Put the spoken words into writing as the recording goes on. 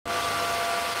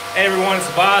Hey everyone, it's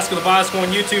Bosk with the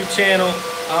SIAcoin YouTube channel.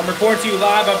 I'm reporting to you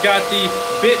live. I've got the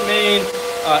Bitmain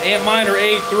Antminer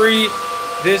A3.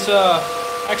 This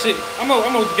actually, I'm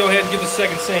gonna go ahead and get the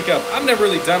second sync up. I've never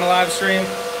really done a live stream,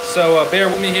 so bear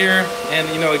with me here. And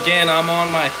you know, again, I'm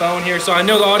on my phone here, so I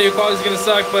know the audio quality is gonna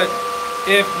suck. But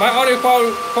if my audio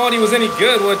quality was any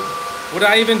good, would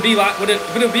I even be would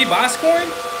it be SIAcoin?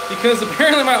 Because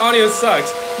apparently my audio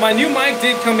sucks. My new mic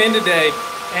did come in today.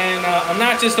 And I'm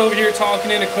not just over here talking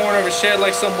in a corner of a shed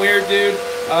like some weird dude.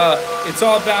 It's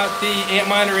all about the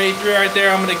Antminer A3 right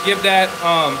there. I'm gonna give that,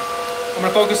 I'm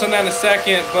gonna focus on that in a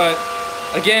second. But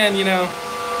again, you know,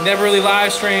 never really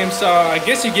live stream, so I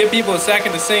guess you give people a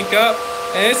second to sync up.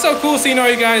 And it's so cool seeing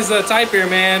all you guys type here,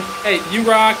 man. Hey, you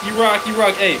rock, you rock, you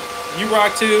rock. Hey, you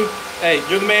rock too. Hey,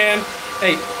 you're the man.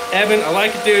 Hey, Evan, I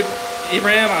like it, dude.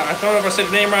 Abraham, I don't know if I said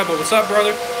your name right, but what's up,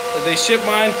 brother? They ship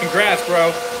mine. Congrats,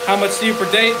 bro. How much do you per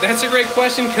day? That's a great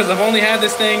question because I've only had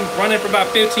this thing running for about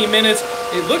 15 minutes.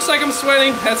 It looks like I'm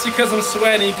sweating. That's because I'm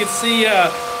sweating. You can see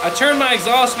I turned my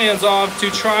exhaust fans off to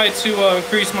try to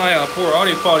increase my poor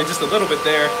audio quality just a little bit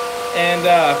there. And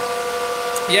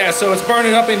yeah, so it's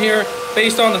burning up in here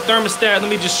based on the thermostat. Let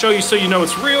me just show you so you know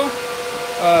it's real.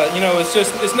 You know,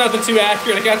 it's nothing too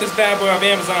accurate. I got this bad boy off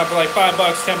Amazon for like $5,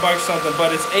 $10 something,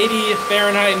 but it's 80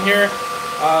 Fahrenheit in here.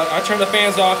 I turned the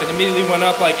fans off. It immediately went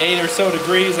up like 8 or so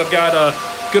degrees. I've got a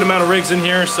good amount of rigs in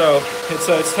here, so it's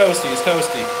toasty. It's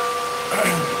toasty.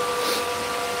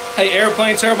 Hey,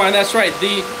 airplane turbine. That's right.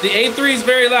 The A3 is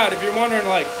very loud. If you're wondering,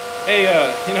 like, hey,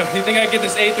 you know, do you think I get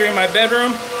this A3 in my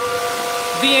bedroom?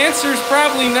 The answer is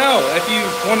probably no. If you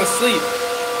want to sleep.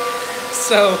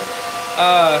 So,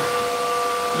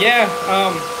 yeah.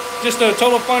 Just a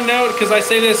total fun note because I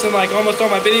say this in like almost all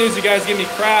my videos. You guys give me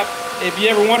crap. If you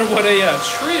ever wondered what a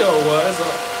trio was,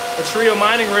 a trio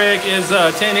mining rig is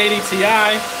a 1080 Ti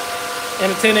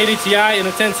and a 1080 Ti and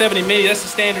a 1070 mini. That's the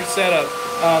standard setup.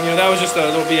 You know, that was just a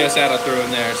little BS ad I threw in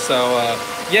there. So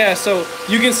yeah, so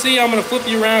you can see I'm gonna flip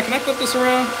you around. Can I flip this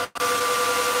around?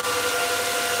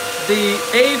 The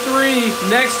A3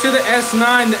 next to the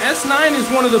S9. The S9 is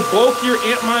one of the bulkier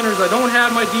Antminers. I don't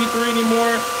have my D3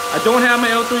 anymore. I don't have my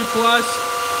L3 Plus,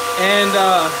 and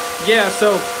yeah,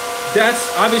 so.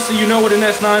 That's obviously, you know what an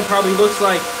S9 probably looks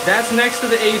like. That's next to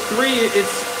the A3.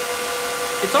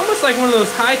 It's almost like one of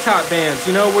those high top bands,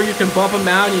 you know, where you can bump them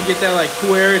out and you get that like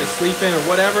cool area to sleep in or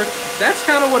whatever. That's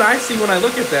kind of what I see when I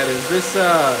look at that. Is this?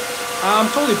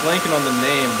 I'm totally blanking on the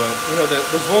name, but you know,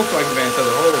 the Volkswagen bands have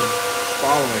a whole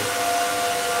following.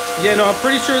 Yeah, no, I'm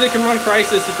pretty sure they can run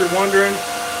Crisis if you're wondering.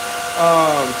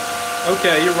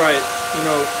 Okay, you're right. You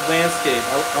know, landscape.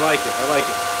 I like it. I like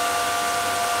it.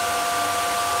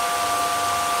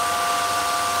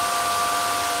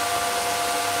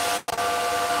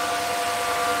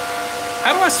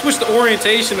 How do I switch the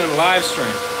orientation in a live stream?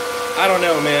 I don't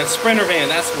know, man. Sprinter van,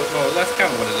 that's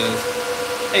kind of what it is.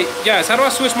 Hey, guys, how do I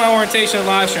switch my orientation in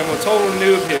live stream? I'm a total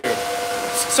noob here.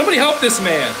 Somebody help this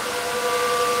man.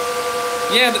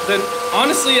 Yeah,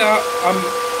 honestly, I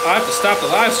have to stop the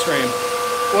live stream.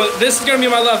 Well, this is going to be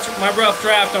my rough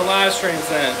draft on live streams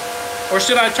then. Or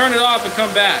should I turn it off and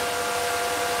come back?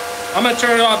 I'm going to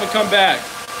turn it off and come back.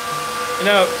 You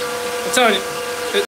know, I'm telling you,